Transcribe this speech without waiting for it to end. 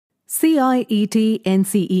CIET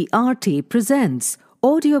NCERT presents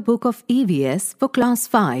Audiobook of EVS for Class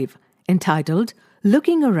 5 entitled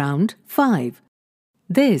Looking Around 5.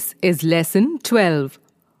 This is Lesson 12.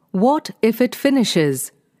 What if it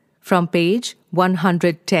finishes? From page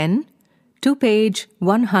 110 to page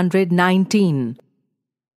 119.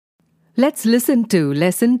 Let's listen to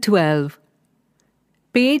Lesson 12.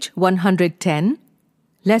 Page 110,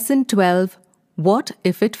 Lesson 12. What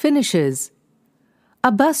if it finishes?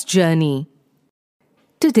 A bus journey.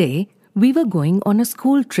 Today, we were going on a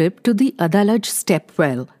school trip to the Adalaj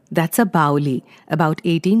Stepwell, that's a Bauli, about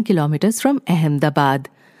 18 kilometers from Ahmedabad.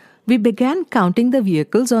 We began counting the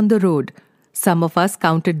vehicles on the road. Some of us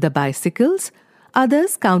counted the bicycles,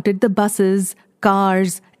 others counted the buses,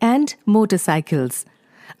 cars, and motorcycles.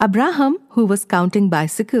 Abraham, who was counting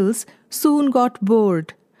bicycles, soon got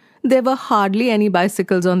bored. There were hardly any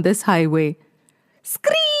bicycles on this highway.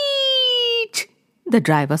 Screech! The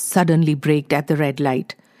driver suddenly braked at the red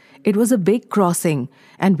light. It was a big crossing,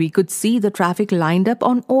 and we could see the traffic lined up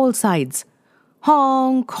on all sides.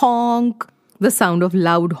 Honk, honk, the sound of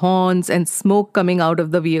loud horns and smoke coming out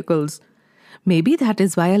of the vehicles. Maybe that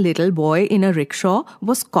is why a little boy in a rickshaw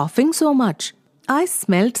was coughing so much. I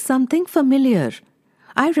smelt something familiar.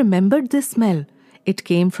 I remembered this smell. It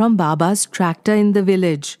came from Baba's tractor in the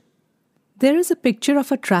village. There is a picture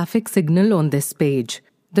of a traffic signal on this page.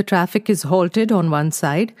 The traffic is halted on one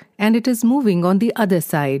side and it is moving on the other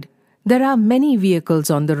side. There are many vehicles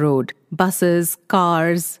on the road: buses,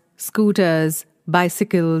 cars, scooters,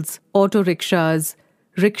 bicycles, auto rickshaws,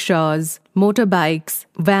 motorbikes,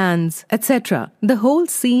 vans, etc. The whole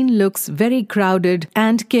scene looks very crowded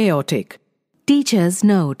and chaotic. Teacher's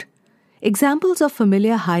note: examples of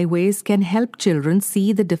familiar highways can help children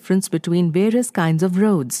see the difference between various kinds of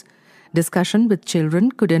roads. Discussion with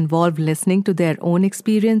children could involve listening to their own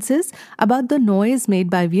experiences about the noise made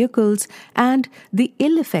by vehicles and the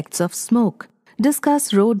ill effects of smoke.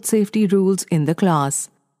 Discuss road safety rules in the class.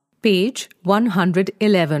 Page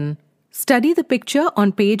 111. Study the picture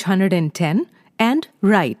on page 110 and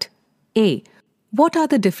write. A. What are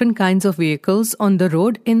the different kinds of vehicles on the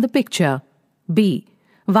road in the picture? B.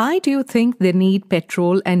 Why do you think they need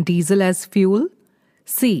petrol and diesel as fuel?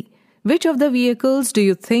 C. Which of the vehicles do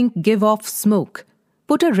you think give off smoke?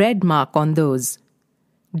 Put a red mark on those.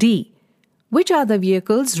 D. Which are the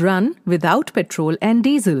vehicles run without petrol and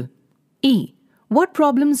diesel? E. What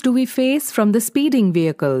problems do we face from the speeding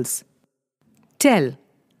vehicles? Tell.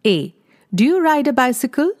 A. Do you ride a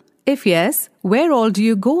bicycle? If yes, where all do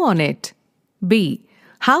you go on it? B.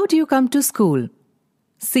 How do you come to school?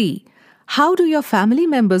 C. How do your family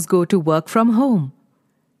members go to work from home?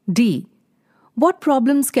 D. What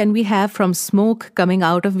problems can we have from smoke coming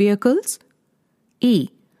out of vehicles? E.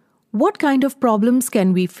 What kind of problems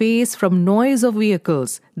can we face from noise of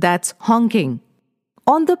vehicles, that's honking?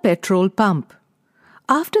 On the petrol pump.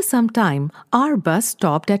 After some time, our bus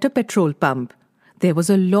stopped at a petrol pump. There was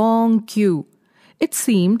a long queue. It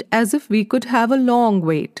seemed as if we could have a long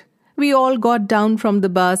wait. We all got down from the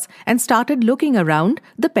bus and started looking around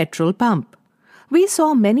the petrol pump. We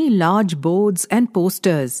saw many large boards and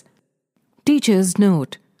posters. Teacher's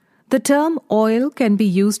note: the term oil can be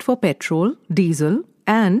used for petrol, diesel,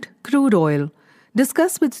 and crude oil.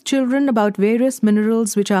 Discuss with children about various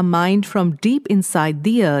minerals which are mined from deep inside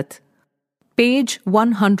the earth. Page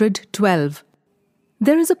 112.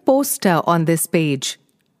 There is a poster on this page.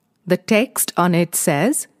 The text on it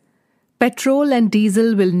says, "Petrol and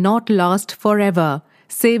diesel will not last forever.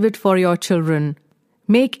 Save it for your children.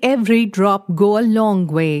 Make every drop go a long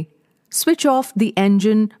way. Switch off the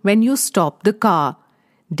engine when you stop the car."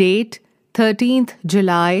 Date 13th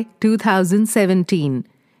July 2017.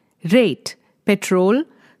 Rate: petrol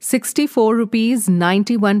 64 rupees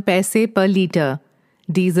 91 paise per litre.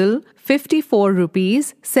 Diesel 54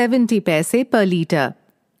 rupees 70 paise per litre.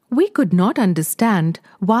 We could not understand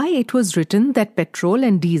why it was written that petrol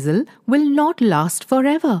and diesel will not last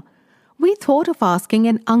forever. We thought of asking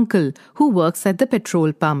an uncle who works at the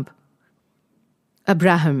petrol pump.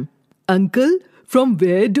 Abraham: Uncle, from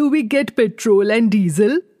where do we get petrol and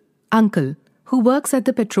diesel? Uncle, who works at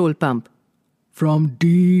the petrol pump: From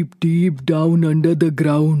deep, deep down under the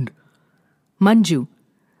ground. Manju: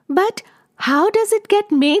 But how does it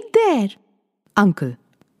get made there? Uncle: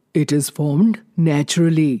 It is formed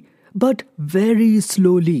naturally, but very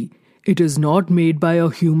slowly. It is not made by a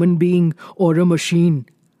human being or a machine.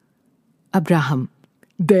 Abraham: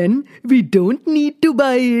 Then we don't need to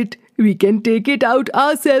buy it. We can take it out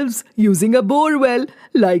ourselves using a bore well,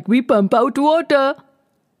 like we pump out water.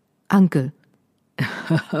 Uncle: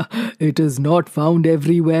 It is not found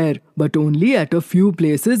everywhere, but only at a few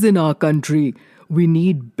places in our country. We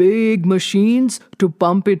need big machines to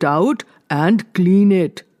pump it out and clean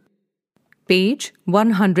it. Page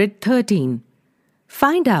 113.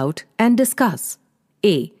 Find out and discuss.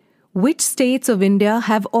 A. Which states of India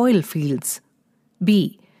have oil fields?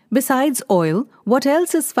 B. Besides oil, what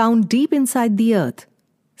else is found deep inside the earth?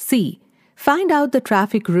 C. Find out the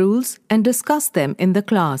traffic rules and discuss them in the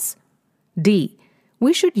class. D.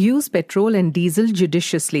 We should use petrol and diesel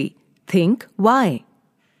judiciously. Think why.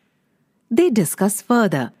 They discuss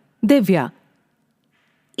further. Divya.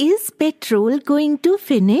 Is petrol going to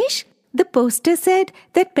finish? The poster said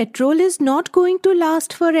that petrol is not going to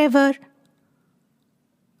last forever.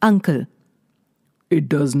 Uncle. It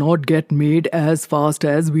does not get made as fast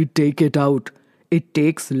as we take it out. It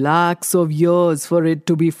takes lakhs of years for it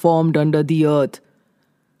to be formed under the earth.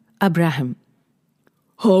 Abraham.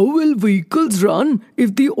 How will vehicles run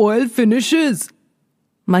if the oil finishes?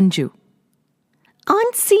 Manju.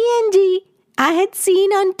 On CNG. I had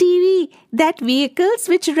seen on TV that vehicles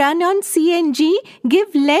which run on CNG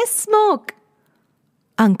give less smoke.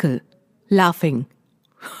 Uncle. Laughing.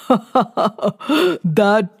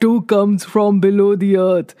 That too comes from below the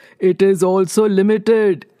earth. It is also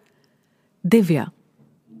limited. Divya.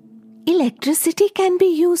 Electricity can be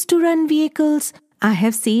used to run vehicles. I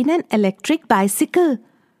have seen an electric bicycle.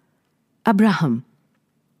 Abraham.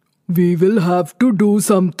 We will have to do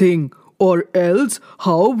something, or else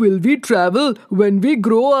how will we travel when we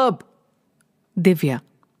grow up? Divya.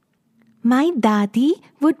 My Dadi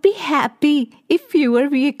would be happy if fewer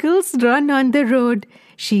vehicles run on the road.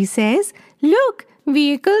 She says, look,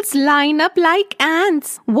 vehicles line up like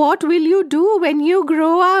ants. What will you do when you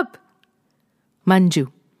grow up?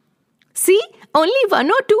 Manju. See, only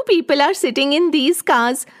 1 or 2 people are sitting in these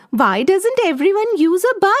cars. Why doesn't everyone use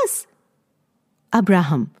a bus?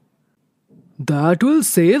 Abraham. That will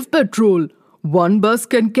save petrol. One bus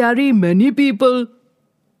can carry many people.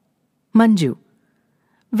 Manju.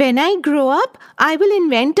 When I grow up, I will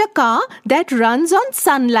invent a car that runs on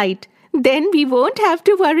sunlight. Then we won't have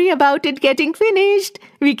to worry about it getting finished.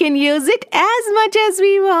 We can use it as much as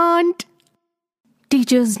we want.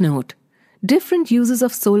 Teacher's note. Different uses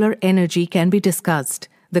of solar energy can be discussed.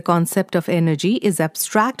 The concept of energy is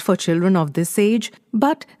abstract for children of this age,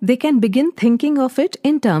 but they can begin thinking of it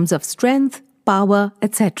in terms of strength, power,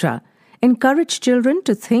 etc. Encourage children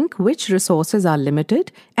to think which resources are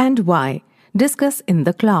limited and why. Discuss in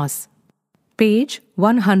the class. Page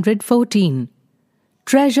 114.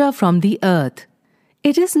 Treasure from the earth.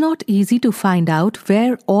 It is not easy to find out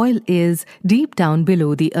where oil is deep down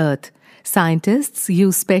below the earth. Scientists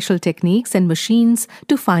use special techniques and machines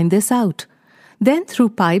to find this out. Then through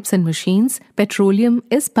pipes and machines, petroleum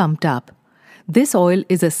is pumped up. This oil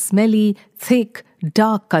is a smelly, thick,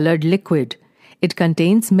 dark-colored liquid. It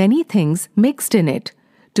contains many things mixed in it.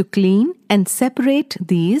 To clean and separate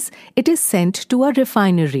these, it is sent to a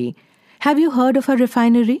refinery. Have you heard of a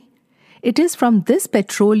refinery? It is from this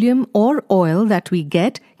petroleum or oil that we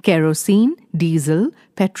get kerosene, diesel,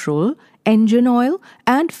 petrol, engine oil,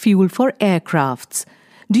 and fuel for aircrafts.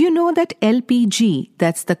 Do you know that LPG,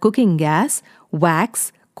 that's the cooking gas,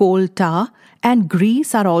 wax, coal tar, and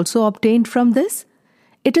grease are also obtained from this?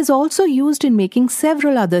 It is also used in making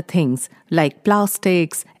several other things like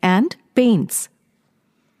plastics and paints.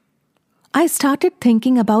 I started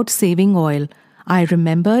thinking about saving oil. I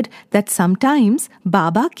remembered that sometimes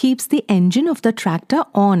Baba keeps the engine of the tractor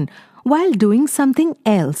on while doing something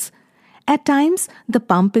else. At times, the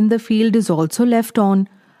pump in the field is also left on.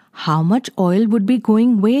 How much oil would be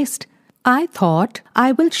going waste? I thought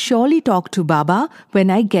I will surely talk to Baba when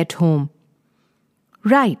I get home.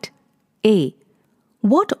 Right. A.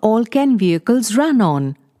 What all can vehicles run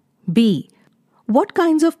on? B. What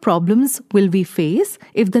kinds of problems will we face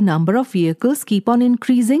if the number of vehicles keep on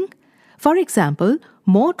increasing? For example,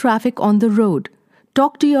 more traffic on the road.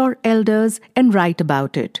 Talk to your elders and write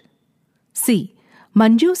about it. C.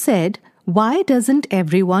 Manju said, why doesn't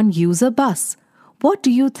everyone use a bus? What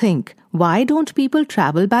do you think? Why don't people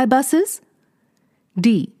travel by buses?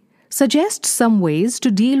 D. Suggest some ways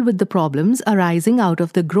to deal with the problems arising out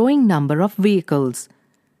of the growing number of vehicles.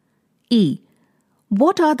 E.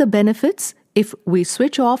 What are the benefits if we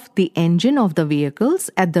switch off the engine of the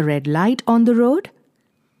vehicles at the red light on the road?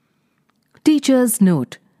 Teacher's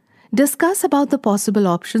note. Discuss about the possible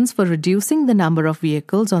options for reducing the number of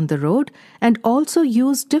vehicles on the road and also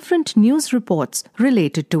use different news reports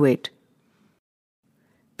related to it.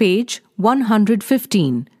 Page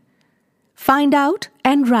 115. Find out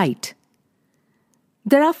and write.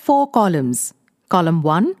 There are 4 columns. Column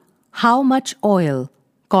 1, how much oil?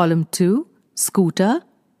 Column 2, scooter.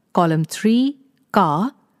 Column 3,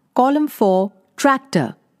 car. Column 4,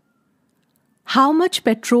 tractor. How much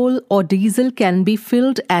petrol or diesel can be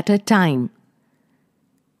filled at a time?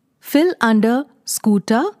 Fill under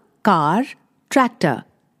scooter, car, tractor.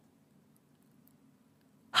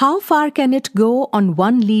 How far can it go on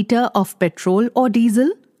 1 liter of petrol or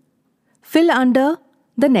diesel? Fill under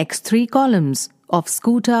the next 3 columns of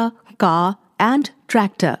scooter, car, and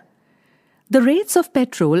tractor. The rates of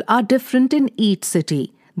petrol are different in each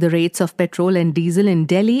city. The rates of petrol and diesel in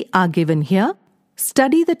Delhi are given here.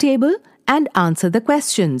 Study the table and answer the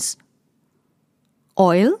questions.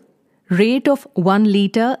 Oil, rate of 1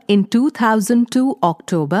 liter in 2002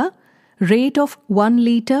 October, rate of 1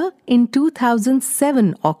 liter in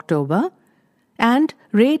 2007 October, and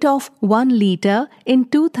rate of 1 liter in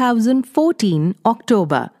 2014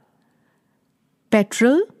 October.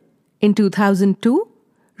 Petrol in 2002,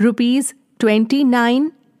 rupees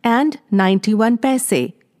 29 and 91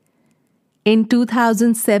 paise. In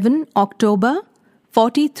 2007 October,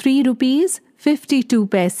 43 rupees 52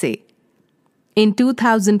 paise. In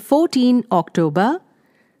 2014 October,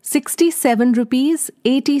 67 rupees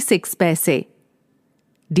 86 paise.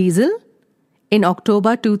 Diesel in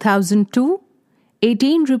October 2002,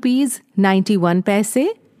 18 rupees 91 paise.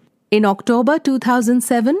 In October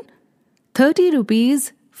 2007, 30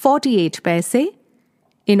 rupees 48 paise.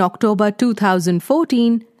 In October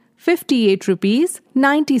 2014, 58 rupees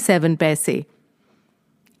 97 paise.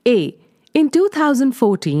 A. In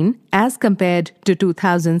 2014, as compared to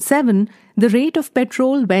 2007, the rate of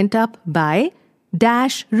petrol went up by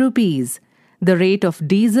dash rupees. The rate of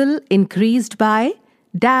diesel increased by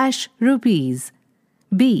dash rupees.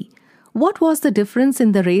 B. What was the difference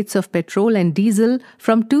in the rates of petrol and diesel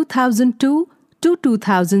from 2002 to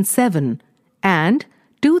 2007 and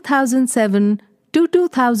 2007 to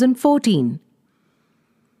 2014?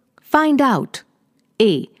 Find out.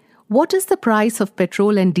 A. What is the price of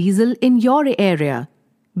petrol and diesel in your area?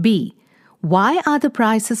 B. Why are the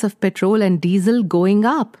prices of petrol and diesel going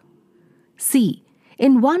up? C.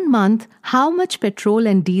 In 1 month, how much petrol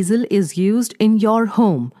and diesel is used in your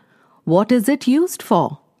home? What is it used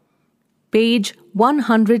for? Page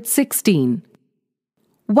 116.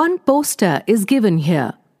 One poster is given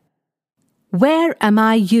here. Where am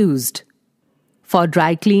I used? For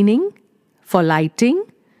dry cleaning? For lighting?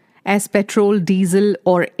 As petrol, diesel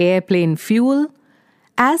or airplane fuel?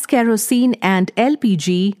 As kerosene and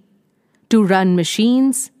LPG? To run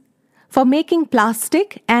machines? For making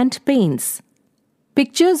plastic and paints?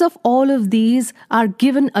 Pictures of all of these are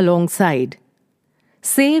given alongside.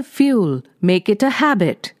 Save fuel, make it a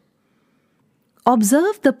habit.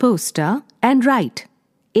 Observe the poster and write.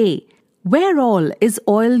 A. Where all is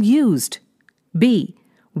oil used? B.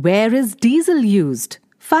 Where is diesel used?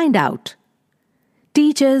 Find out.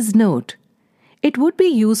 Teacher's note. It would be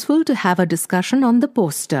useful to have a discussion on the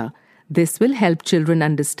poster. This will help children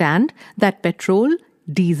understand that petrol,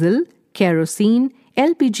 diesel, kerosene,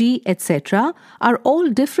 LPG, etc. are all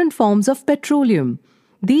different forms of petroleum.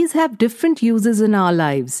 These have different uses in our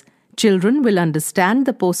lives. Children will understand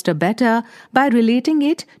the poster better by relating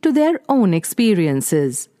it to their own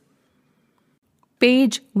experiences.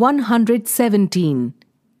 Page 117.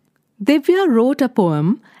 Divya wrote a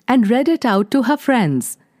poem and read it out to her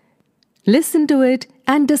friends. Listen to it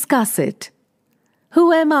and discuss it.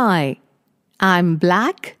 Who am I? I'm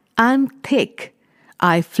black, I'm thick.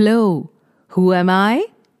 I flow. Who am I?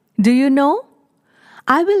 Do you know?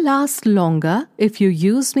 I will last longer if you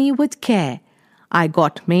use me with care. I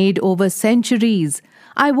got made over centuries.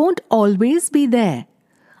 I won't always be there.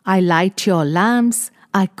 I light your lamps.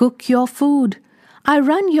 I cook your food. I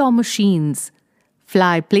run your machines.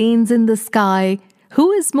 Fly planes in the sky.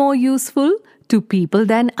 Who is more useful to people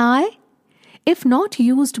than I? If not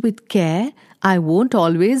used with care, I won't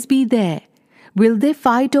always be there. Will they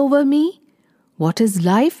fight over me? What is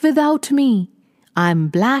life without me? I'm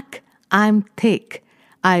black, I'm thick.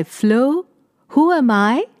 I flow. Who am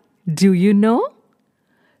I? Do you know?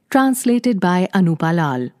 Translated by Anupa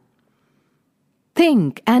Lal.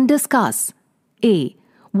 Think and discuss. A.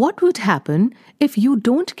 What would happen if you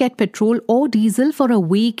don't get petrol or diesel for a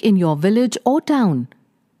week in your village or town?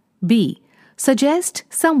 B. Suggest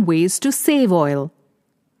some ways to save oil.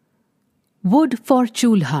 Wood for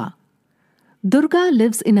chulha. Durga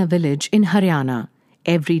lives in a village in Haryana.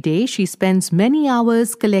 Every day she spends many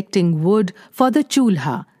hours collecting wood for the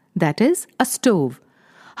chulha, that is, a stove.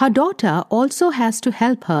 Her daughter also has to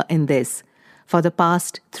help her in this. For the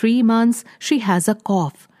past 3 months, she has a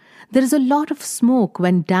cough. There is a lot of smoke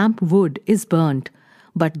when damp wood is burnt.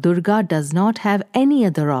 But Durga does not have any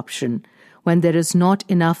other option. When there is not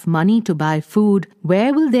enough money to buy food,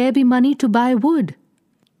 where will there be money to buy wood?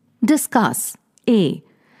 Discuss. A.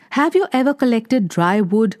 Have you ever collected dry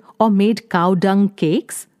wood or made cow dung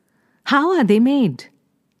cakes? How are they made?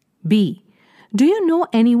 B. Do you know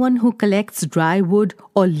anyone who collects dry wood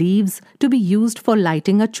or leaves to be used for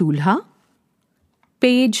lighting a chulha?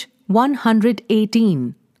 Page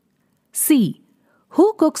 118. C.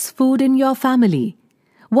 Who cooks food in your family?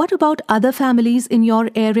 What about other families in your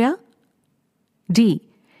area? D.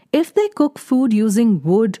 If they cook food using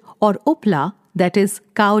wood or upla, that is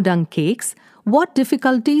cow dung cakes, what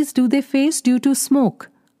difficulties do they face due to smoke?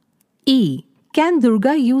 E. Can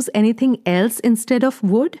Durga use anything else instead of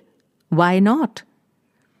wood? Why not?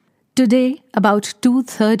 Today, about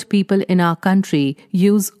 2/3 people in our country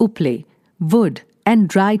use uple, wood, and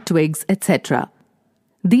dried twigs, etc.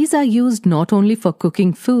 These are used not only for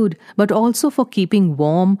cooking food, but also for keeping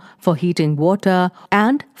warm, for heating water,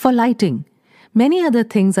 and for lighting. Many other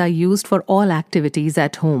things are used for all activities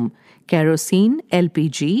at home: kerosene,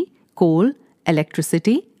 LPG, coal,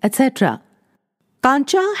 electricity, etc.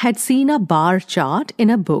 Kancha had seen a bar chart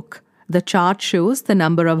in a book. The chart shows the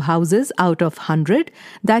number of houses out of 100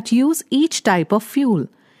 that use each type of fuel.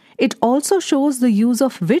 It also shows the use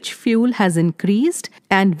of which fuel has increased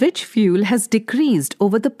and which fuel has decreased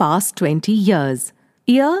over the past 20 years.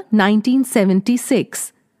 Year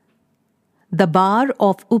 1976. The bar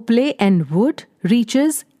of uple and wood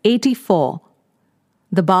reaches 84.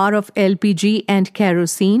 The bar of LPG and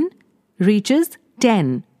kerosene reaches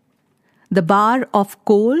 10. The bar of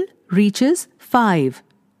coal reaches 5.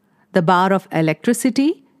 The bar of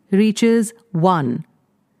electricity reaches 1.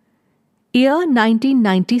 Year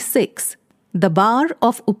 1996. The bar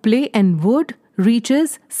of uple and wood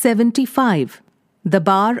reaches 75. The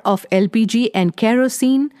bar of LPG and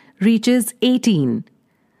kerosene reaches 18.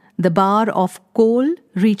 The bar of coal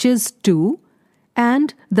reaches 2.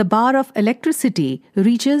 And the bar of electricity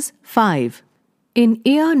reaches 5. In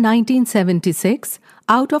year 1976,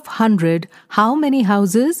 out of 100, how many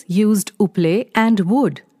houses used uple and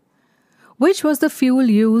wood? Which was the fuel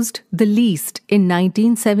used the least in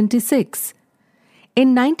 1976?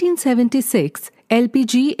 In 1976,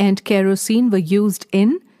 LPG and kerosene were used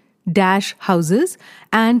in dash houses,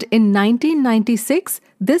 and in 1996,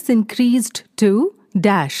 this increased to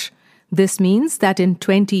dash. This means that in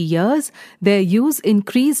 20 years, their use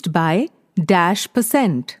increased by dash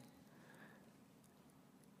percent.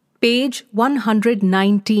 Page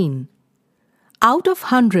 119. Out of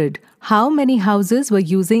 100, how many houses were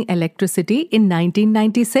using electricity in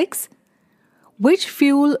 1996? Which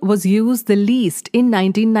fuel was used the least in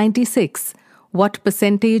 1996? What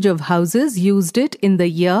percentage of houses used it in the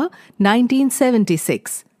year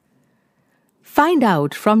 1976? Find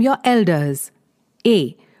out from your elders.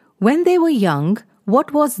 A. When they were young,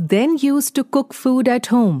 what was then used to cook food at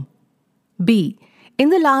home? B. In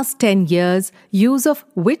the last 10 years, use of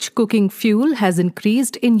which cooking fuel has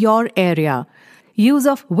increased in your area? Use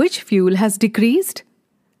of which fuel has decreased?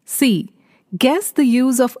 C. Guess the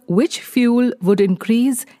use of which fuel would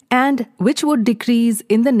increase and which would decrease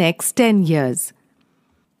in the next 10 years.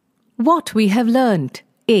 What we have learned.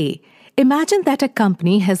 A. Imagine that a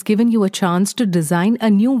company has given you a chance to design a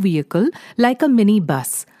new vehicle like a mini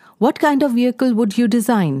bus. What kind of vehicle would you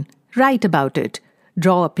design? Write about it.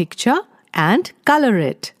 Draw a picture and color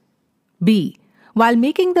it. B. While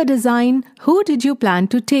making the design, who did you plan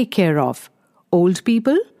to take care of? Old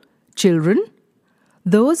people? Children?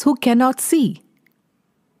 Those who cannot see?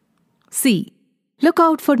 C. Look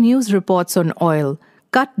out for news reports on oil.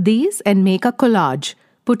 Cut these and make a collage.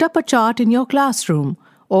 Put up a chart in your classroom.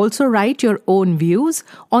 Also write your own views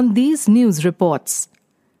on these news reports.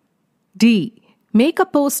 D. Make a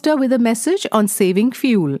poster with a message on saving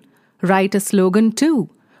fuel. Write a slogan too.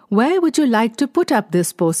 Where would you like to put up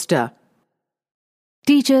this poster?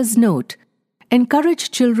 Teacher's note.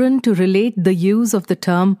 Encourage children to relate the use of the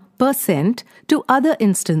term percent to other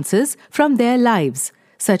instances from their lives,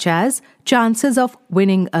 such as chances of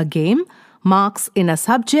winning a game, marks in a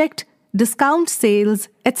subject, discount sales,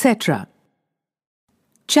 etc.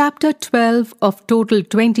 Chapter 12 of total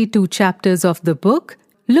 22 chapters of the book,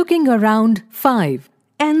 Looking Around 5,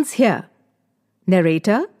 ends here.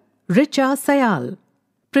 Narrator, Richa Sayal.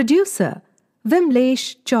 Producer,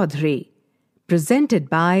 Vimlesh Chaudhary. Presented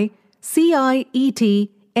by CIET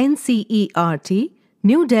NCERT,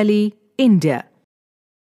 New Delhi, India.